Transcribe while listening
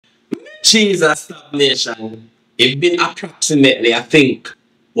Jesus Nation. It's been approximately, I think,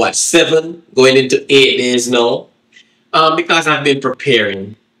 what, 7 going into 8 days now. Because I've been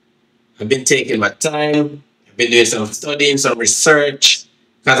preparing. I've been taking my time. I've been doing some studying, some research.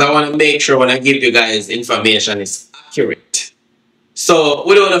 Because I want to make sure when I give you guys information is accurate. So,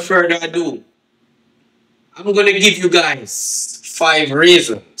 without further ado, I'm going to give you guys 5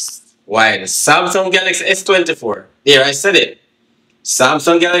 reasons why the Samsung Galaxy S24, there I said it,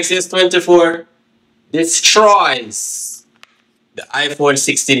 Samsung Galaxy S24 destroys the iPhone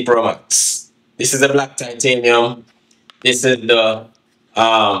 16 Pro Max. This is the black titanium. This is the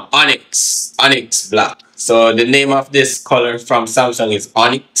Onyx black. So the name of this color from Samsung is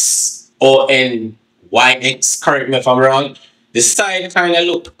Onyx, Onyx. Correct me if I'm wrong. The side kind of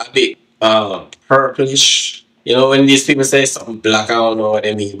look a bit purplish. You know, when these people say something black, I don't know what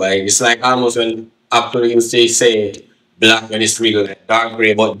they mean by it. It's like almost when Apple used to say black when it's really like dark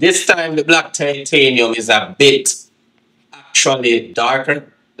gray. But this time the black titanium is a bit actually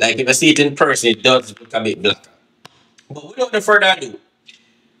darker. Like if I see it in person, it does look a bit blacker. But without no further ado,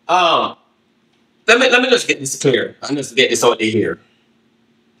 um, let me just get this clear and just get this out of here.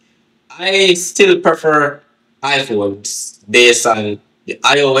 I still prefer iPhones based on the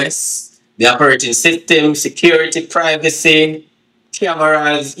iOS, the operating system, security, privacy,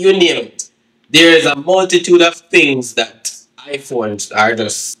 cameras, you name it. There is a multitude of things that iPhones are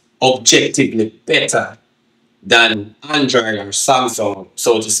just objectively better than Android or Samsung,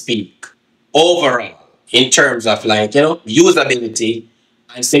 so to speak, overall, in terms of like, usability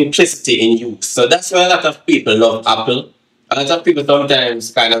and simplicity in use. So that's why a lot of people love Apple. A lot of people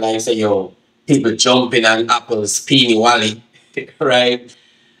sometimes kind of like say, yo, people jumping on Apple's peeny wally, right?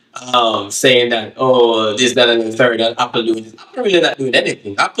 Saying that, oh, this, that, and the third, and Apple doing this. Apple really not doing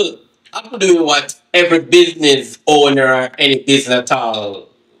anything. Apple doing what every business owner or any business at all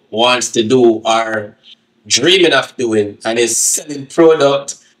wants to do or dreaming of doing, and is selling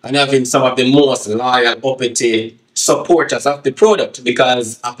product and having some of the most loyal uppity supporters of the product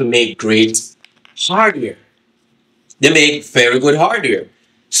because Apple make great hardware. They make very good hardware,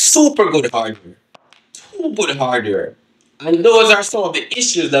 super good hardware, too good hardware. And those are some of the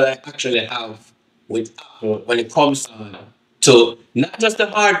issues that I actually have with Apple when it comes on to not just the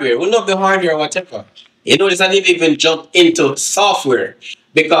hardware. We love the hardware, whatever. You notice I didn't even jump into software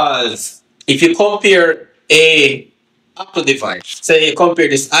because if you compare a Apple device, say you compare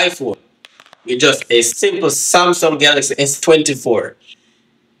this iPhone with just a simple Samsung Galaxy S24.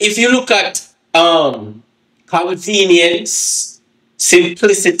 If you look at convenience,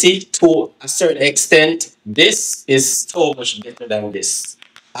 simplicity to a certain extent, this is so much better than this.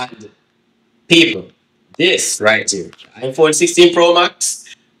 And people, this right here, iPhone 16 Pro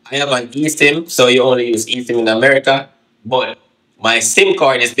Max, I have an eSIM, so you only use eSIM in America, but my SIM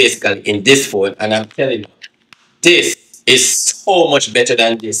card is basically in this phone, and I'm telling you, this is so much better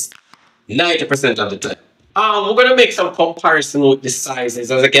than this 90% of the time. We're gonna make some comparison with the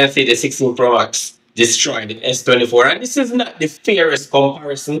sizes. As I can see, the 16 Pro Max destroyed the S24, and this is not the fairest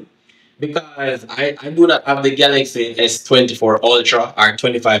comparison because I do not have the Galaxy S24 Ultra or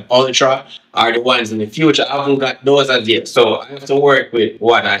 25 Ultra or the ones in the future. I haven't got those as yet, so I have to work with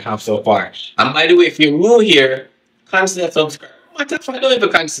what I have so far. And by the way, if you're new here, consider subscribing. What if I don't even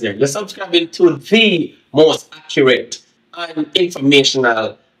consider? You're subscribing to the most accurate and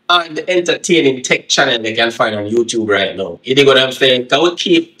informational and entertaining tech channel they can find on YouTube right now. You dig what I'm saying? Because we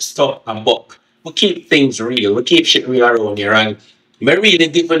keep stuff a buck. We keep things real. We keep shit real around here. And I'm really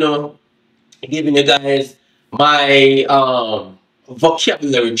giving you guys my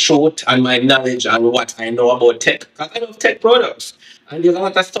vocabulary truth and my knowledge and what I know about tech. Because I love tech products. And there's a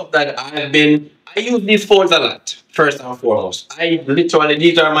lot of stuff that I use these phones a lot, first and foremost.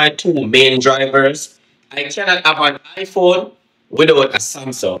 These are my two main drivers. I cannot have an iPhone without a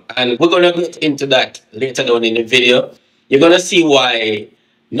Samsung. And we're going to get into that later on in the video. You're going to see why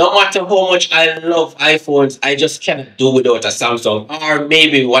no matter how much I love iPhones, I just cannot do without a Samsung or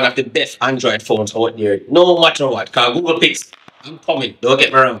maybe one of the best Android phones out there. No matter what. Because Google Pixel, I'm coming, don't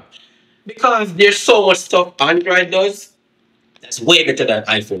get me wrong. Because there's so much stuff Android does that's way better than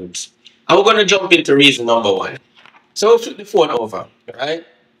iPhones. And we're going to jump into reason number one. So we'll flip the phone over, right?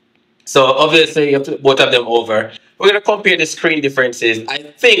 So obviously you flip both of them over. We're going to compare the screen differences. I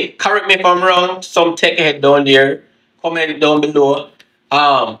think, correct me if I'm wrong, some tech head down there, comment down below.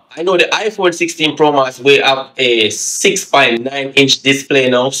 I know the iPhone 16 Pro Max will have a 6.9-inch display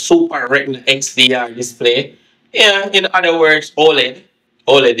now, Super Retina XDR display. Yeah, in other words,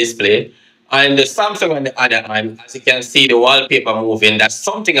 OLED display. And the Samsung on the other hand, as you can see the wallpaper moving, that's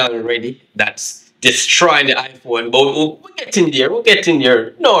something already that's destroying the iPhone. But we're getting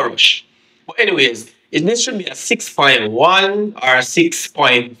there, no rush. But anyways, this should be a 6.1 or a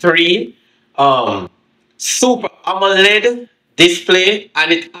 6.3 um, Super AMOLED display,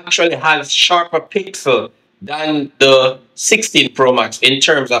 and it actually has sharper pixel than the 16 Pro Max in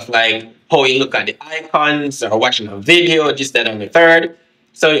terms of like how you look at the icons or watching a video, this, that, and the third.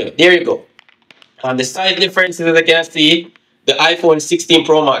 So yeah, there you go. And the size differences, as I can see, the iPhone 16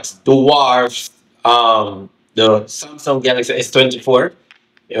 Pro Max dwarfs the Samsung Galaxy S24.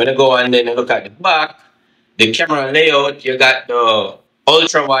 You want to go and then look at the back, the camera layout. You got the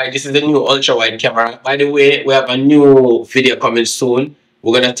ultra wide. This is the new ultra wide camera. By the way, we have a new video coming soon.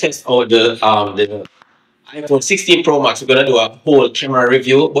 We're gonna test out the iPhone 16 Pro Max. We're gonna do a whole camera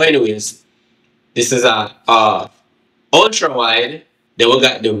review. But anyways, this is a ultra wide. Then we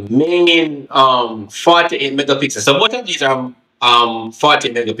got the main 48 megapixels. So both of these are 40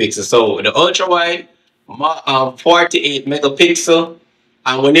 megapixels. So the ultra wide 48 megapixel,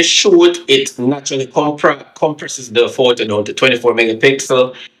 and when you shoot it naturally compresses the photo down to 24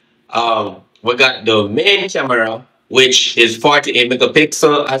 megapixel. We got the main camera, which is 48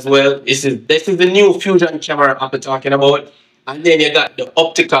 megapixel as well. This is the new fusion camera I'm talking about. And then you got the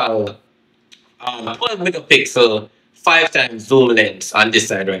optical 12 megapixel 5 times zoom lens on this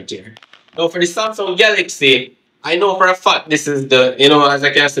side right here. Now for the Samsung Galaxy, I know for a fact this is the, as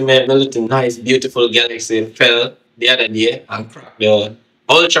I can see, my little nice, beautiful Galaxy fell the other day and cracked the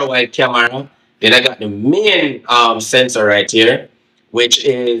ultra wide camera. Then I got the main sensor right here, which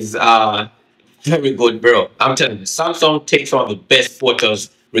is very good, bro. I'm telling you, Samsung takes some of the best photos,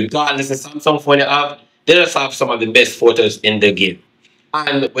 regardless of Samsung phone you have. They just have some of the best photos in the game.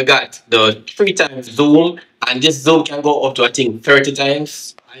 And we got the 3 times zoom, and this zoom can go up to I think 30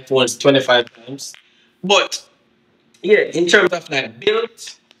 times. iPhone's 25 times. But yeah, in terms of like build,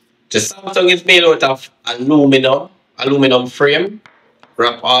 the Samsung is made out of aluminum frame,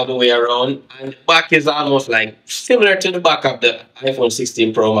 wrap all the way around, and the back is almost like similar to the back of the iPhone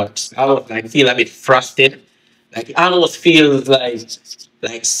 16 Pro Max. I almost like feel a bit frosted, like it almost feels like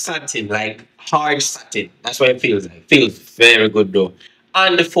satin, like hard satin. That's what it feels like. Feels very good though.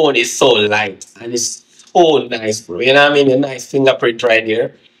 And the phone is so light and it's so nice, bro. You know what I mean? A nice fingerprint right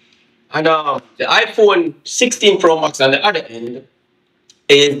there. And the iPhone 16 Pro Max on the other end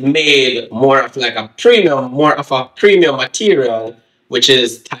is made more of a premium material, which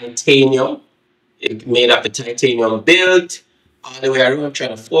is titanium. It's made of the titanium built all the way around. I'm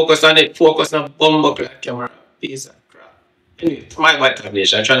trying to focus on it, focus on bumbo camera, piece of crap. Anyway, it's my bad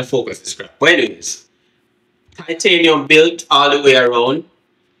combination. I'm trying to focus this crap. But anyways, titanium built all the way around,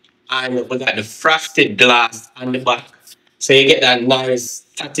 and we got the frosted glass on the back, so you get that nice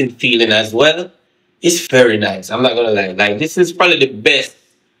satin feeling as well. It's very nice. I'm not gonna lie. Like this is probably the best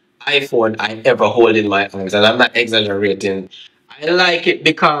iPhone I ever hold in my hands, and I'm not exaggerating. I like it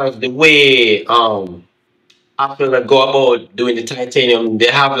because the way Apple that go about doing the titanium,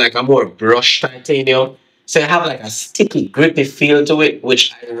 they have like a more brushed titanium. So it have like a sticky, grippy feel to it,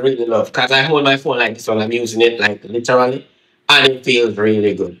 which I really love. Because I hold my phone like this when I'm using it, like literally, and it feels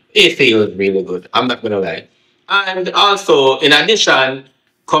really good. It feels really good. I'm not gonna lie. And also, in addition,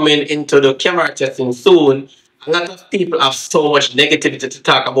 coming into the camera testing soon, a lot of people have so much negativity to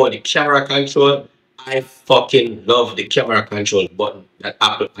talk about the camera control. I fucking love the camera control button that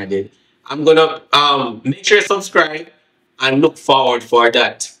Apple added. I'm gonna make sure you subscribe and look forward for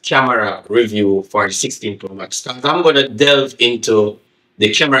that camera review for the 16 Pro Max. Because I'm gonna delve into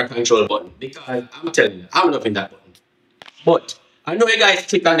the camera control button because I'm telling you, I'm loving that button. But I know you guys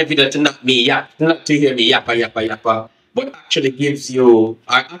click on the video to not me yap, not to hear me yappa yappa yappa, but actually give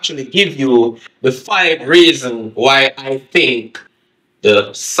you the 5 reasons why I think the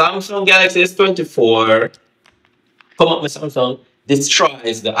Samsung Galaxy S24 come up with Samsung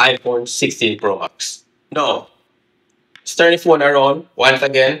destroys the iPhone 16 Pro Max. No, it's turn the phone around once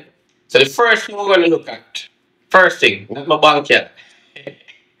again. So the first thing we're going to look at, first thing, not my bank yet.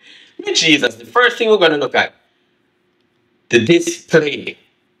 Jesus, the first thing we're going to look at, the display.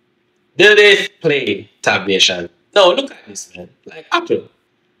 The display, Tab Nation. No, look at this, man. Like Apple.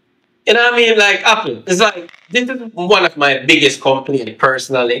 You know what I mean? Like Apple. It's like, this is one of my biggest complaints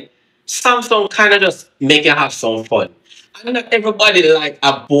personally. Samsung kind of just make you have some fun. And not everybody like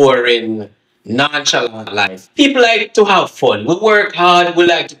a boring, nonchalant life. People like to have fun. We work hard, we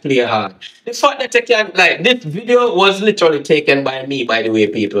like to play hard. The fact that I can, like, this video was literally taken by me, by the way,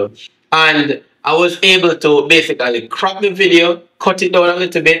 people. And I was able to basically crop the video, cut it down a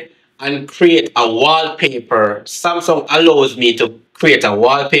little bit, and create a wallpaper. Samsung allows me to create a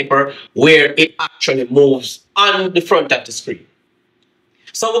wallpaper where it actually moves on the front of the screen.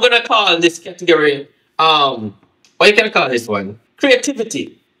 So we're gonna call this category what you can call this one?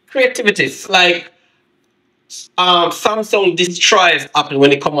 Creativity. creativity. It's like Samsung destroys Apple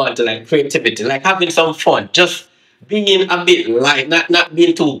when it comes on to like creativity, like having some fun, just being a bit light, not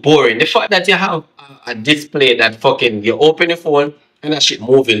being too boring. The fact that you have a display that fucking you open your phone and that shit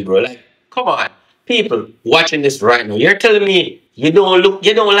moving, bro. Like, come on, people watching this right now. You're telling me you don't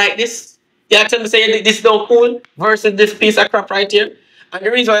like this? You're telling me say this don't cool versus this piece of crap right here. And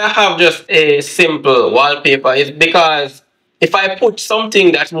the reason why I have just a simple wallpaper is because if I put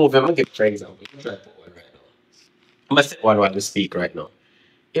something that's moving, I'm gonna give for example. I'm gonna try to put one right now. I'm gonna set one while we speak right now.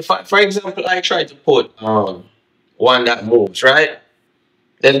 If I, for example, I try to put one that moves, right?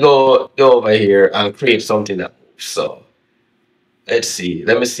 Let's go over here and create something that moves. So let's see.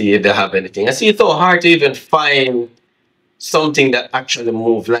 Let me see if they have anything. I see it's so hard to even find something that actually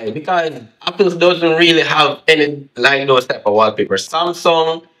moves like because Apple doesn't really have any like those type of wallpapers.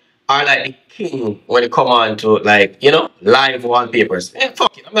 Samsung are like the king when it come on to like live wallpapers. And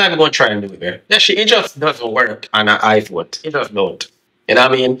fuck it, I'm not even gonna try and do it there. That shit it just doesn't work on an iPhone. It just don't. You know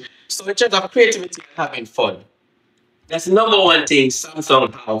what I mean? So it's just of creativity and having fun. That's the number one thing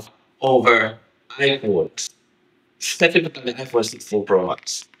Samsung have over iPhones, specifically the iPhone 16 Pro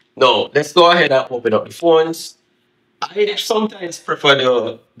Max. No, let's go ahead and open up the phones. I sometimes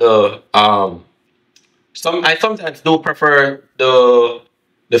prefer I sometimes do prefer the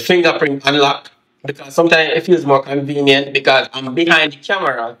fingerprint unlock because sometimes it feels more convenient because I'm behind the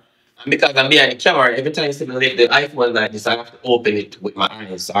camera. And because I'm behind the camera, every time I simulate the iPhone like this, I have to open it with my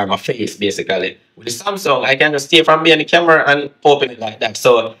eyes or my face basically. With the Samsung, I can just stay from behind the camera and open it like that.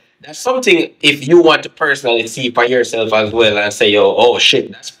 So that's something if you want to personally see for yourself as well and say, oh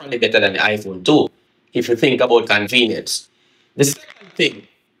shit, that's probably better than the iPhone too. If you think about convenience. The second thing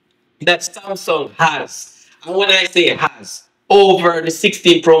that Samsung has, and when I say has, over the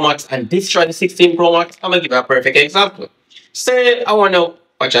 16 Pro Max and destroy the 16 Pro Max, I'm gonna give you a perfect example. Say I wanna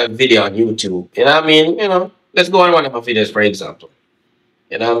watch a video on YouTube. You know what I mean? Let's go on one of my videos for example.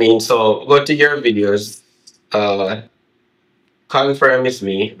 You know what I mean? So go to your videos, uh confirm it's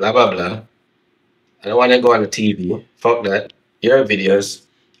me, blah blah blah. I don't wanna go on the TV. Fuck that. Your videos.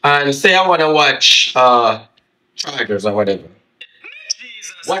 And say I wanna watch chargers or whatever.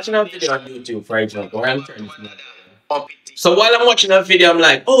 Watching a video on YouTube, for example, or I'm turning this mic on. So while I'm watching a video, I'm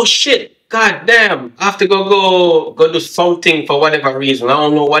like, oh shit, god damn, I have to go do something for whatever reason. I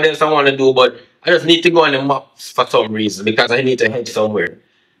don't know what else I want to do, but I just need to go on the maps for some reason because I need to head somewhere.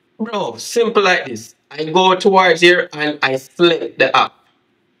 Bro, simple like this. I go towards here and I select the app.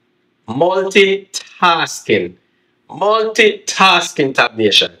 Multitasking. Multitasking tab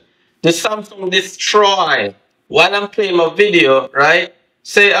nation. The Samsung destroy. While I'm playing my video, right?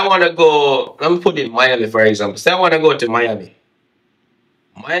 Say I want to go, let me put in Miami for example. Say I want to go to Miami.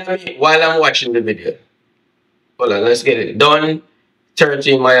 Miami while I'm watching the video. Hold on, let's get it done.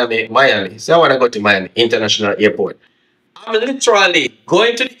 13 Miami, Miami. So I want to go to Miami International Airport. I'm literally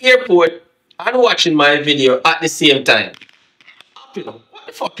going to the airport and watching my video at the same time. Apple, what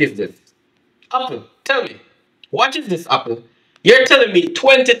the fuck is this? Apple, tell me. What is this, Apple? You're telling me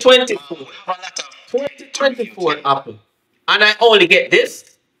 2024. 2024 Apple. And I only get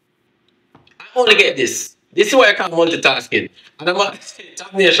this? I only get this. This is why I call multitasking. And I'm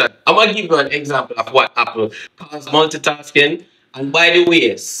gonna give you an example of what Apple calls multitasking. And by the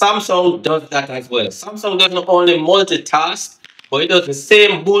way, Samsung does that as well. Samsung doesn't only multitask, but it does the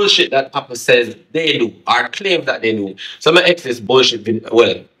same bullshit that Apple says they do, or claims that they do. So I'm gonna X this bullshit video.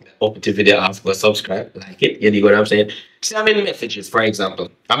 Well, open the video, ask for subscribe, like it. You know what I'm saying? Say I'm in messages, for example.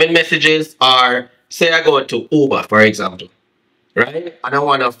 I'm in messages, or say I go to Uber, for example, right? And I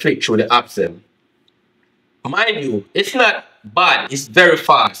want to flick through the apps. Mind you, it's not bad, it's very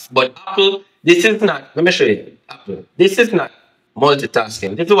fast. But Apple, this is not, let me show you. Apple, this is not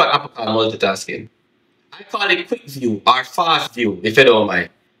multitasking. This is what Apple call multitasking. I call it quick view or fast view, if you don't mind.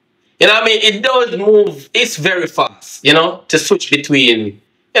 You know what I mean? It does move, it's very fast, to switch between,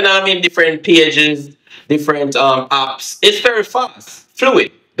 different pages, different apps. It's very fast,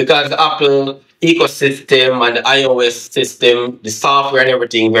 fluid, because the Apple ecosystem and the iOS system, the software and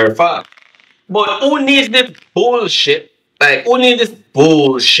everything very fast. But who needs this bullshit? Like, who needs this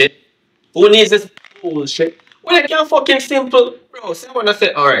bullshit? Who needs this bullshit? Well, I can't fucking simple. Bro, so I want to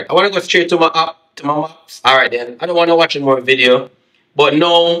say, alright, I want to go straight to my app, to my maps. Alright then, I don't want to watch more video. But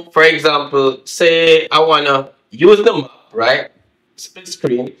no, for example, say I want to use the map, right? Split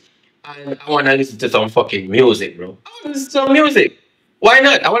screen. And I want to listen to some fucking music, bro. I want to listen to some music. Why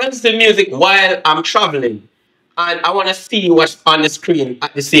not? I want to listen to music while I'm traveling. And I want to see what's on the screen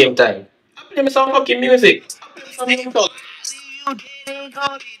at the same time. I play me some fucking music. I play me some music.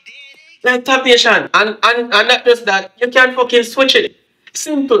 Like Tap Nation. And not just that, you can fucking switch it.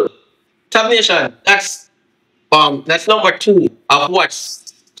 Simple. Tab Nation, that's number two of what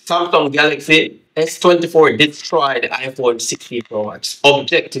Samsung Galaxy S24 destroyed the iPhone 16 Pro Max.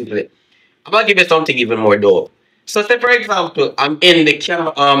 Objectively. I'm gonna give you something even more dope. So say for example, I'm in the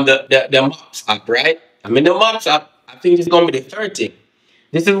the Maps app, right? I'm in the Maps app. I think it's gonna be the 30.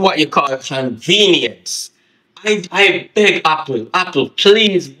 This is what you call convenience. I beg Apple, Apple,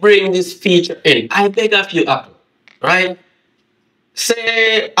 please bring this feature in. I beg of you, Apple, right?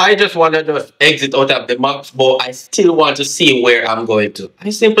 Say I just want to just exit out of the maps, but I still want to see where I'm going to. I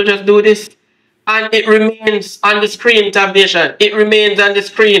simply just do this, and it remains on the screen. Tab Nation, it remains on the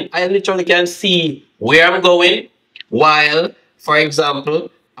screen. I literally can see where I'm going. While, for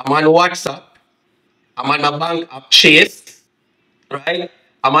example, I'm on WhatsApp, I'm on my bank app Chase, right?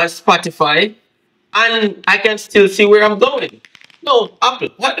 I'm on Spotify, and I can still see where I'm going. No, Apple,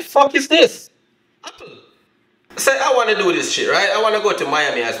 what the fuck is this? Apple. Say I want to do this shit, right? I want to go to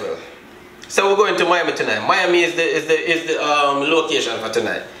Miami as well. So we're going to Miami tonight. Miami is the location for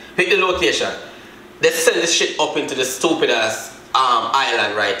tonight. Pick the location. They send this shit up into the stupid ass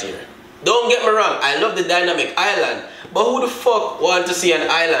island right here. Don't get me wrong, I love the dynamic island, but who the fuck want to see an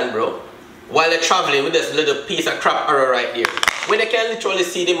island, bro? While they're traveling with this little piece of crap arrow right here. When they can literally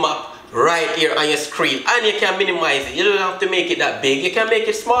see the map right here on your screen, and you can minimize it. You don't have to make it that big. You can make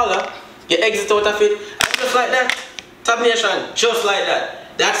it smaller. You exit out of it, and just like that. Tab Nation, just like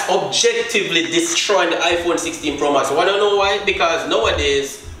that. That's objectively destroying the iPhone 16 Pro Max. I don't know why, because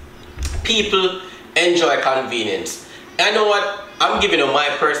nowadays people enjoy convenience. I know what, I'm giving you my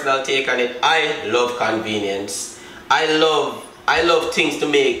personal take on it. I love convenience. I love things to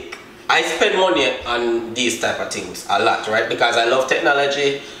make. I spend money on these type of things a lot, right? Because I love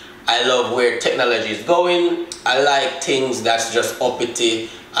technology. I love where technology is going. I like things that's just uppity.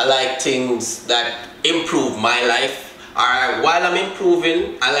 I like things that improve my life. Alright, while I'm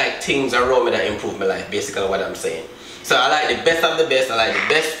improving, I like things around me that improve my life, basically what I'm saying. So I like the best of the best, I like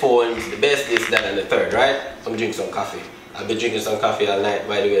the best phones, the best this, that, and the third, right? I'm drinking some coffee. I've been drinking some coffee all night,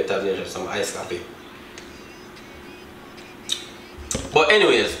 by the way, Tabizzle, some iced coffee. But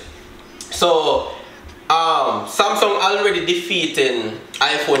anyways, so Samsung already defeating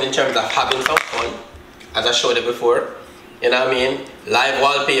iPhone in terms of having some fun, as I showed you before. You know what I mean? Live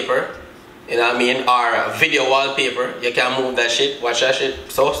wallpaper. You know what I mean? Or video wallpaper. You can move that shit, watch that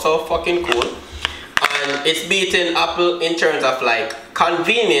shit. So fucking cool. And it's beating Apple in terms of like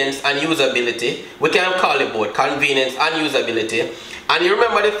convenience and usability. We can call it both convenience and usability. And you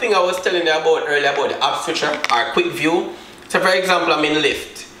remember the thing I was telling you about earlier about the app switcher or quick view? So for example, I'm in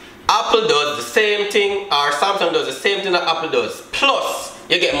Lyft. Apple does the same thing, or Samsung does the same thing that Apple does. Plus,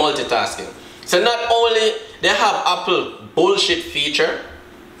 you get multitasking. So not only they have Apple bullshit feature,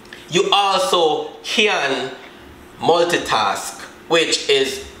 you also can multitask, which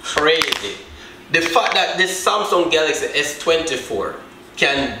is crazy. The fact that this Samsung Galaxy S24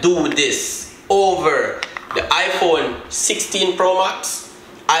 can do this over the iPhone 16 Pro Max,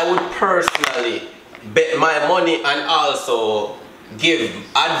 I would personally bet my money and also give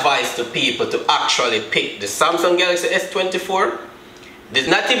advice to people to actually pick the Samsung Galaxy S24. There's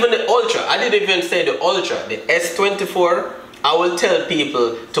not even the Ultra. I didn't even say the Ultra. The S24, I will tell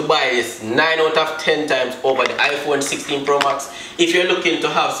people to buy this 9 out of 10 times over the iPhone 16 Pro Max if you're looking to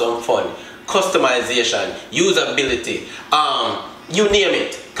have some fun. Customization, usability, you name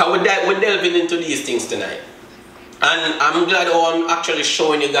it. We're delving into these things tonight. And I'm glad I'm actually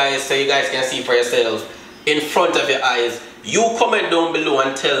showing you guys so you guys can see for yourselves in front of your eyes. You comment down below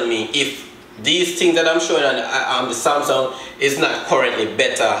and tell me if these things that I'm showing on the Samsung is not currently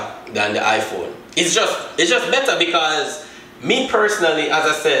better than the iPhone. It's just better because me personally, as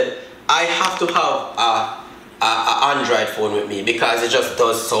I said, I have to have a Android phone with me because it just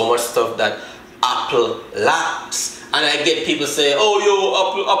does so much stuff that Apple lacks. And I get people say, oh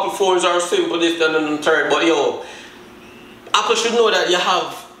yo, Apple phones are simple, this, that, and the third. But yo, Apple should know that you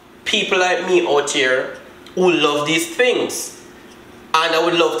have people like me out here who love these things. And I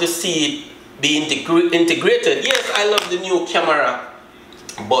would love to see it be integrated. Yes, I love the new camera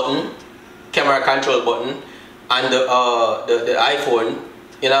button, camera control button, and the iPhone.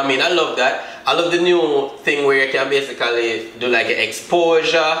 You know what I mean? I love that. I love the new thing where you can basically do like an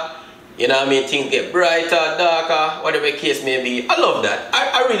exposure. You know what I mean? Things get brighter, darker, whatever the case may be. I love that.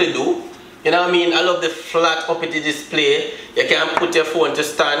 I really do. You know what I mean? I love the flat uppity display. You can put your phone to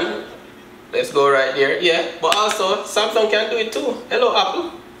stand. Let's go right there. Yeah. But also, Samsung can do it too. Hello,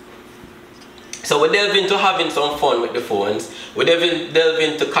 Apple. So we delve into having some fun with the phones. We delve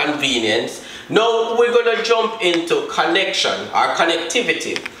into convenience. Now we're going to jump into connection or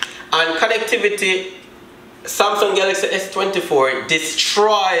connectivity. And connectivity Samsung Galaxy S24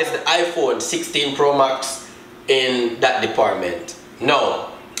 destroys the iPhone 16 Pro Max in that department.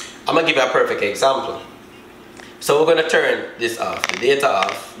 Now, I'm gonna give you a perfect example. So we're gonna turn this off, the data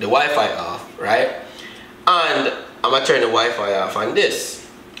off, the Wi-Fi off, right? And I'm gonna turn the Wi-Fi off on this.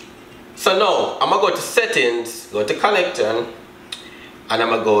 So now I'm gonna go to settings, go to connection, and I'm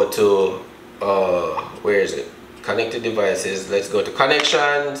gonna go to where is it? Connected devices. Let's go to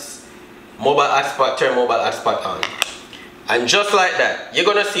connections, mobile hotspot, turn mobile hotspot on. And just like that, you're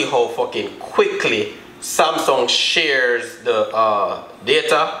gonna see how fucking quickly Samsung shares the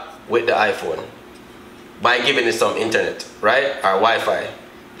data with the iPhone by giving it some internet, right? Or Wi-Fi.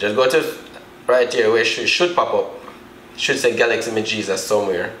 Just go to right here where it should pop up. Should say Galaxy Me Jesus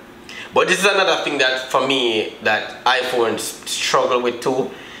somewhere. But this is another thing that for me that iPhones struggle with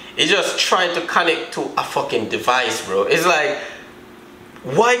too. It's just trying to connect to a fucking device, bro. It's like,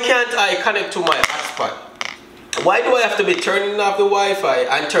 why can't I connect to my hotspot? Why do I have to be turning off the Wi-Fi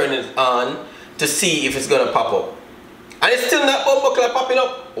and turning it on to see if it's gonna pop up? And it's still not popping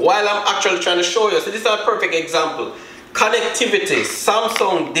up while I'm actually trying to show you. So this is a perfect example. Connectivity.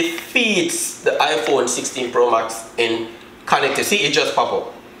 Samsung defeats the iPhone 16 Pro Max in connectivity. See, it just pop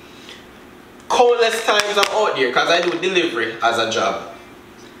up. Countless times I'm out there because I do delivery as a job.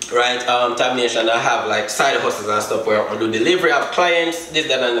 Right, Tab Nation, I have like side hustles and stuff where I do delivery, I have clients, this,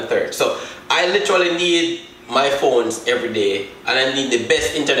 that, and the third. So I literally need my phones every day and I need the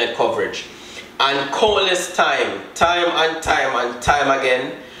best internet coverage. And countless time and time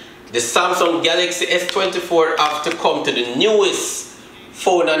again, the Samsung Galaxy S24 have to come to the newest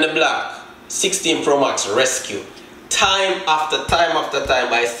phone on the block, 16 Pro Max rescue. Time after time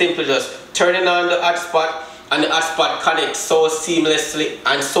by simply just turning on the hotspot, and the hotspot connects so seamlessly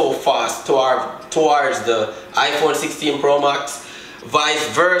and so fast towards the iPhone 16 Pro Max. Vice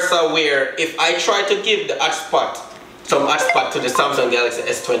versa, where if I try to give the some hotspot to the Samsung Galaxy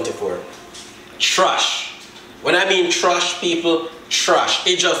S24, trash. When I mean trash, people, trash.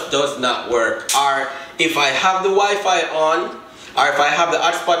 It just does not work. Or if I have the Wi-Fi on, or if I have the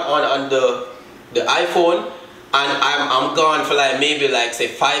hotspot on the iPhone, and I'm gone for like maybe like say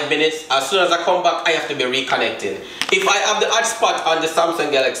 5 minutes. As soon as I come back, I have to be reconnecting. If I have the hotspot on the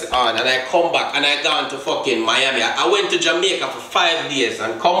Samsung Galaxy on and I come back and I gone to fucking Miami, I went to Jamaica for 5 days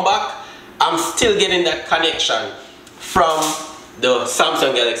and come back, I'm still getting that connection from the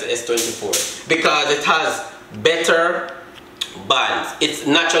Samsung Galaxy S24 because it has better bands. It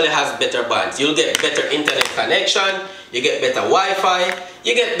naturally has better bands. You'll get better internet connection, you get better Wi-Fi,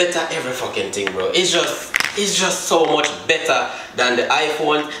 you get better every fucking thing, bro. It's just so much better than the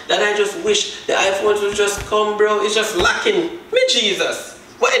iPhone that I just wish the iPhones would just come, bro. It's just lacking. Me Jesus.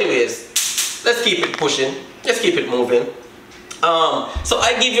 But anyways, let's keep it pushing. Let's keep it moving. So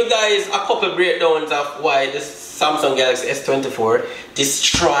I give you guys a couple breakdowns of why this Samsung Galaxy S24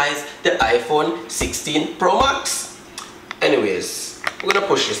 destroys the iPhone 16 Pro Max. Anyways, we're gonna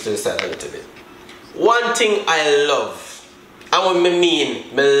push this to the side a little bit. One thing I love, and what me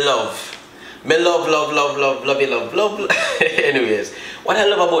mean, me love. Anyways, what I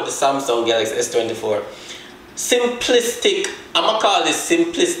love about the Samsung Galaxy S24, simplistic, I'm gonna call this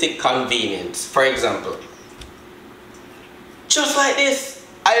simplistic convenience. For example, just like this,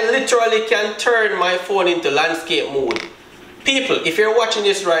 I literally can turn my phone into landscape mode. People, if you're watching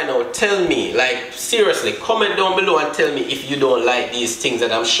this right now, tell me, like seriously, comment down below and tell me if you don't like these things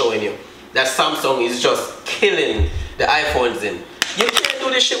that I'm showing you, that Samsung is just killing the iPhones in. You can't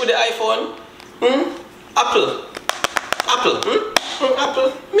do this shit with the iPhone. Apple.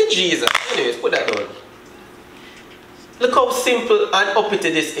 Apple. Me Jesus. Anyways, put that down. Look how simple and uppity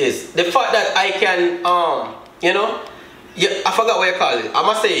this is. The fact that I can, you know, I forgot what you call it. I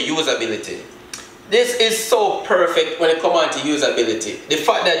must say usability. This is so perfect when it comes on to usability. The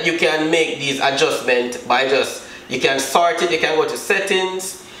fact that you can make these adjustments by you can sort it, you can go to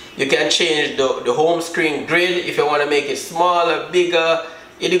settings, you can change the home screen grid if you want to make it smaller, bigger.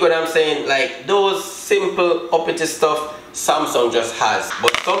 You know what I'm saying? Like those simple uppity stuff Samsung just has.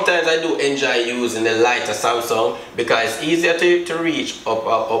 But sometimes I do enjoy using the lighter Samsung because it's easier to reach up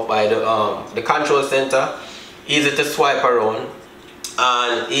by the control center, easy to swipe around,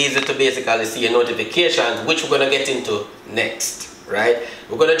 and easy to basically see your notifications, which we're gonna get into next. Right?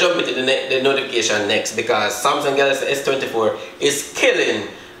 We're gonna jump into the notification next because Samsung Galaxy S24 is killing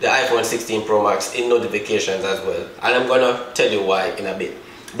the iPhone 16 Pro Max in notifications as well, and I'm gonna tell you why in a bit.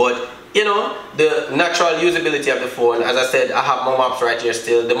 But you know, the natural usability of the phone, as I said, I have my maps right here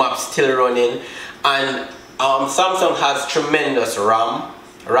still, the maps still running, and Samsung has tremendous RAM,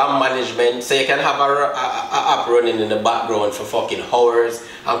 RAM management, so you can have a app running in the background for fucking hours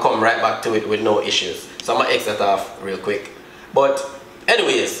and come right back to it with no issues. So I'm gonna X that off real quick. But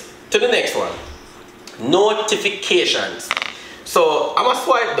anyways, to the next one. Notifications. So I'm gonna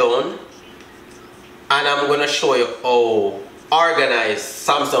swipe down and I'm gonna show you how organized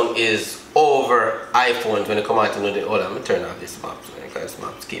Samsung is over iPhones when it comes out to notifications. Hold on, I'm gonna turn off this map because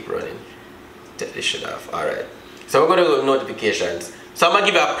maps keep running. Take this shit off. Alright. So we're gonna go with notifications. So I'm gonna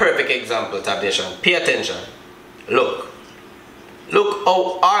give you a perfect example, Tab Nation. Pay attention. Look. Look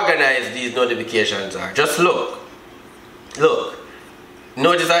how organized these notifications are. Just look. Look.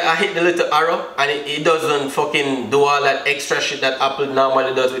 Notice I hit the little arrow and it doesn't fucking do all that extra shit that Apple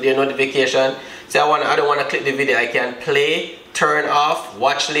normally does with their notification. So I don't want to click the video. I can play, turn off,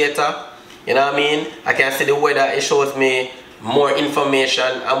 watch later. You know what I mean? I can see the weather. It shows me more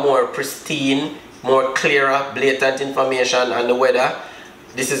information, a more pristine, more clearer, blatant information on the weather.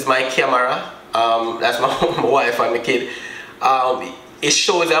 This is my camera. That's my wife and my kid. It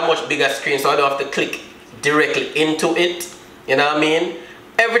shows a much bigger screen, so I don't have to click directly into it. You know what I mean?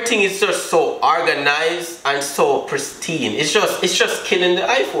 Everything is just so organized and so pristine. It's just killing the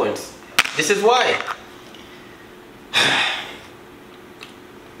iPhones. This is why.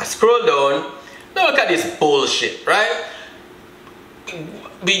 I scroll down. Now look at this bullshit, right?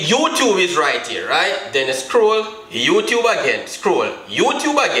 YouTube is right here, right? Then I scroll, YouTube again, scroll,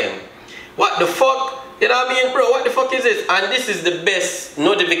 YouTube again. What the fuck? You know what I mean, bro? What the fuck is this? And this is the best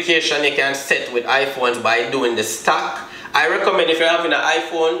notification you can set with iPhones by doing the stack. I recommend if you're having an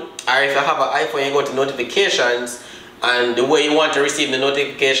iPhone, or if you have an iPhone, you go to notifications, and the way you want to receive the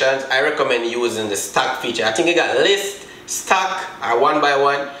notifications, I recommend using the stack feature. I think you got list, stack, or one by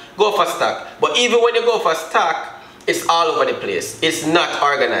one. Go for stack. But even when you go for stack, it's all over the place. It's not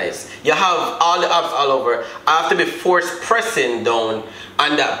organized. You have all the apps all over. I have to be forced pressing down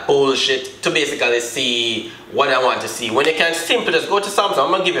on that bullshit to basically see what I want to see. When you can simply just go to Samsung,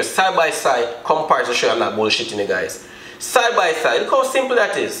 I'm gonna give you a side-by-side comparison to show you I'm not bullshitting you guys. Side by side, look how simple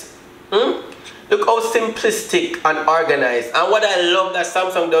that is. Look how simplistic and organized. And what I love that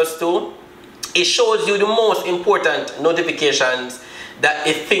Samsung does too, it shows you the most important notifications that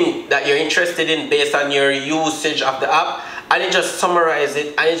it think that you're interested in based on your usage of the app, and it just summarizes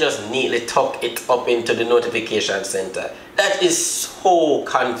it and it just neatly tuck it up into the notification center. That is so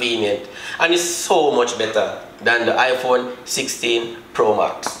convenient and it's so much better than the iPhone 16 Pro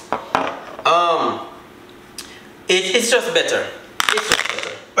Max. It's just better. It's just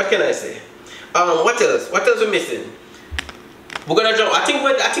better. What can I say? What else? What else we're missing? We're gonna jump. I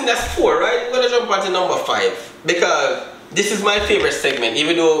think that's 4, right? We're gonna jump on to number 5 because this is my favorite segment.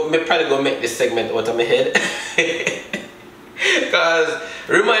 Even though I'm probably gonna make this segment out of my head. Because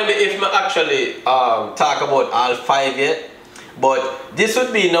remind me if I actually talk about all 5 yet. But this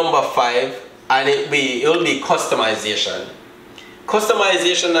would be number 5, and it will be customization.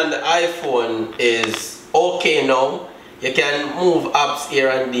 Customization on the iPhone is okay now. You can move apps here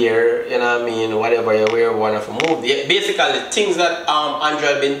and there, you know what I mean, whatever you want to move. Basically, things that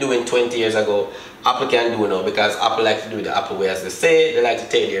Android been doing 20 years ago, Apple can do now, because Apple likes to do the Apple way, as they say. They like to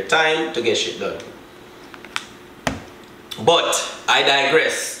take their time to get shit done. But I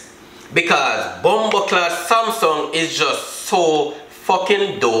digress, because Bumbleclass Samsung is just so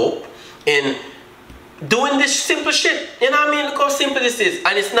fucking dope in doing this simple shit. You know what I mean? Look how simple this is,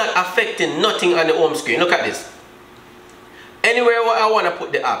 and it's not affecting nothing on the home screen. Look at this. Anywhere I want to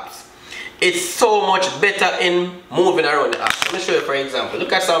put the apps, it's so much better in moving around the apps. Let me show you for example.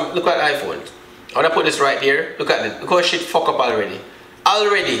 Look at iPhones. I want to put this right here. Look at it. Look how shit fuck up already.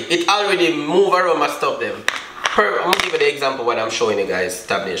 It already move around my stuff them. I'm gonna give you the example what I'm showing you guys,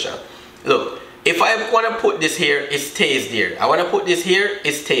 Tab Nation. Look, if I want to put this here, it stays there. I want to put this here,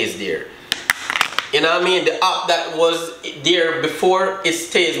 it stays there. You know what I mean? The app that was there before, it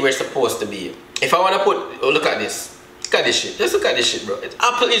stays where it's supposed to be. If I want to put, oh, look at this. Look at this shit. Just look at this shit, bro.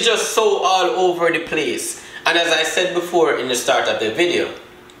 Apple is just so all over the place. And as I said before in the start of the video,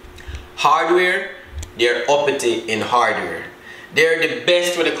 hardware, they're uppity in hardware. They're the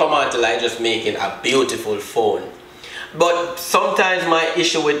best when they come out to like just making a beautiful phone. But sometimes my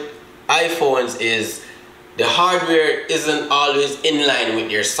issue with iPhones is the hardware isn't always in line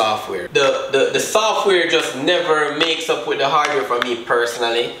with your software. The software just never makes up with the hardware for me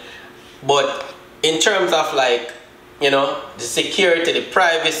personally. But in terms of like, you know, the security, the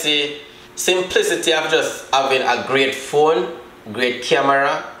privacy, simplicity of just having a great phone, great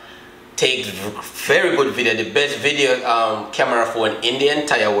camera, takes very good video, the best video camera phone in the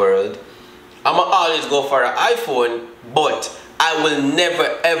entire world. I'ma always go for an iPhone, but I will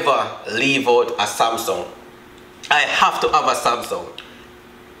never ever leave out a Samsung. I have to have a Samsung.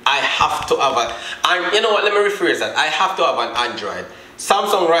 I have to have a, and you know what, let me rephrase that. I have to have an Android.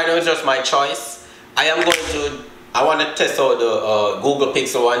 Samsung right now is just my choice. I want to test out the Google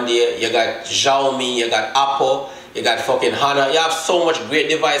Pixel one day. You got Xiaomi, you got Apple, you got fucking Honor. You have so much great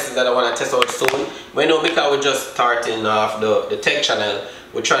devices that I want to test out soon. But you know, because we're just starting off the tech channel,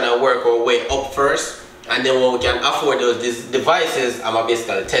 we're trying to work our way up first. And then when we can afford these devices, I'm going to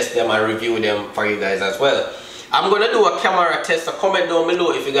basically test them and review them for you guys as well. I'm going to do a camera test. So comment down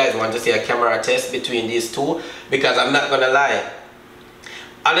below if you guys want to see a camera test between these two. Because I'm not going to lie.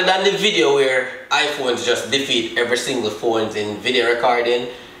 Other than the video where iPhones just defeat every single phone in video recording,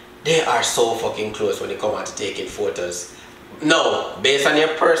 they are so fucking close when they come out to taking photos. Now, based on your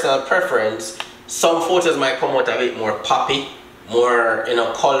personal preference, some photos might come out a bit more poppy, more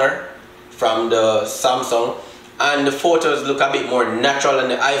color from the Samsung, and the photos look a bit more natural on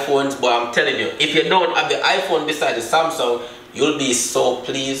the iPhones. But I'm telling you, if you don't have the iPhone beside the Samsung, you'll be so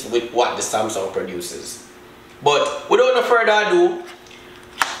pleased with what the Samsung produces. But without no further ado,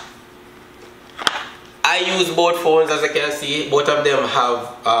 I use both phones. As you can see, both of them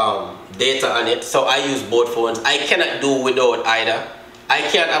have data on it, so I use both phones. I cannot do without either. I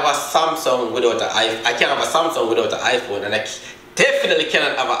can't have a Samsung without I can't have a Samsung without an iPhone, and I definitely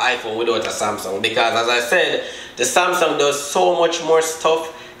cannot have an iPhone without a Samsung, because as I said, the Samsung does so much more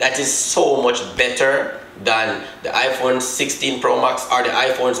stuff that is so much better than the iPhone 16 Pro Max or the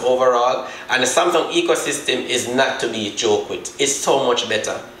iPhones overall, and the Samsung ecosystem is not to be joked with. It's so much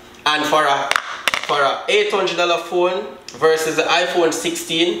better. And for a $800 phone versus the iPhone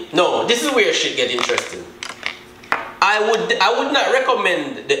 16, no, this is where shit get interesting. I would not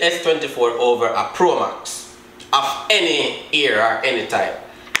recommend the S24 over a Pro Max of any era or any type.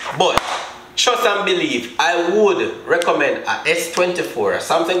 But trust and believe, I would recommend a S24,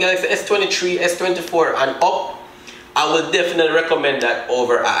 Samsung Galaxy S23, S24 and up. I would definitely recommend that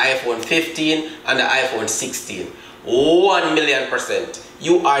over an iPhone 15 and the iPhone 16. 1,000,000%.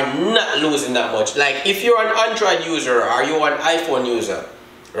 You are not losing that much. Like if you're an Android user or you're an iPhone user,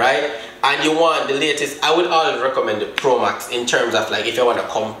 right, and you want the latest, I would always recommend the Pro Max in terms of like if you want to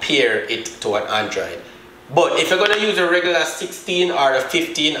compare it to an Android. But if you're going to use a regular 16 or a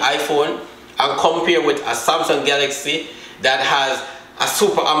 15 iPhone and compare with a Samsung Galaxy that has a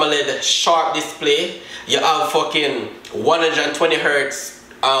Super AMOLED sharp display, you have fucking 120 Hz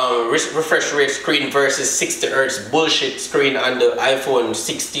refresh rate screen versus 60 Hz bullshit screen on the iPhone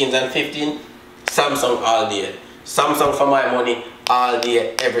 16s and 15, Samsung all day. Samsung for my money all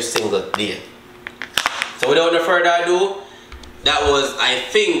day, every single day. So without no further ado, that was, I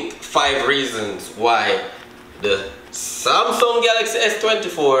think, 5 reasons why the Samsung Galaxy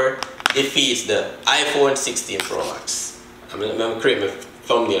S24 defeats the iPhone 16 Pro Max. I'm gonna create my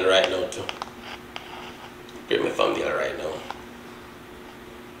thumbnail right now too. Create my thumbnail right now.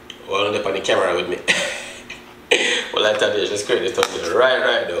 Hold up on the camera with me. Well, I tell you, just create the thumbnail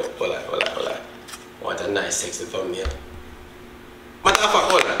right now. Hold on. Want a nice sexy thumbnail. Matter of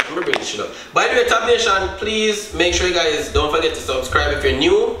fact, hold on, let me bring this shit up. By the way, Tab Nation, please make sure you guys don't forget to subscribe if you're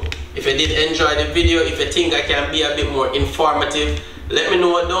new. If you did enjoy the video, if you think I can be a bit more informative, let me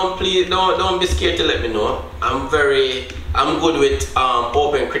know. Don't be scared to let me know. I'm good with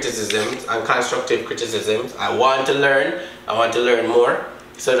open criticisms and constructive criticisms. I want to learn more.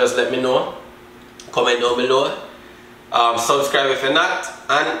 So just let me know. Comment down below. Subscribe if you're not,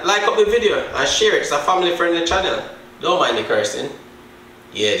 and like up the video and share it. It's a family friendly channel. Don't mind the cursing.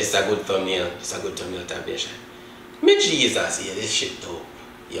 Yeah, this is a good thumbnail. It's a good thumbnail, Tab Nation. Me Jesus, yeah, this shit dope.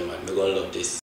 Yeah man, we're gonna love this.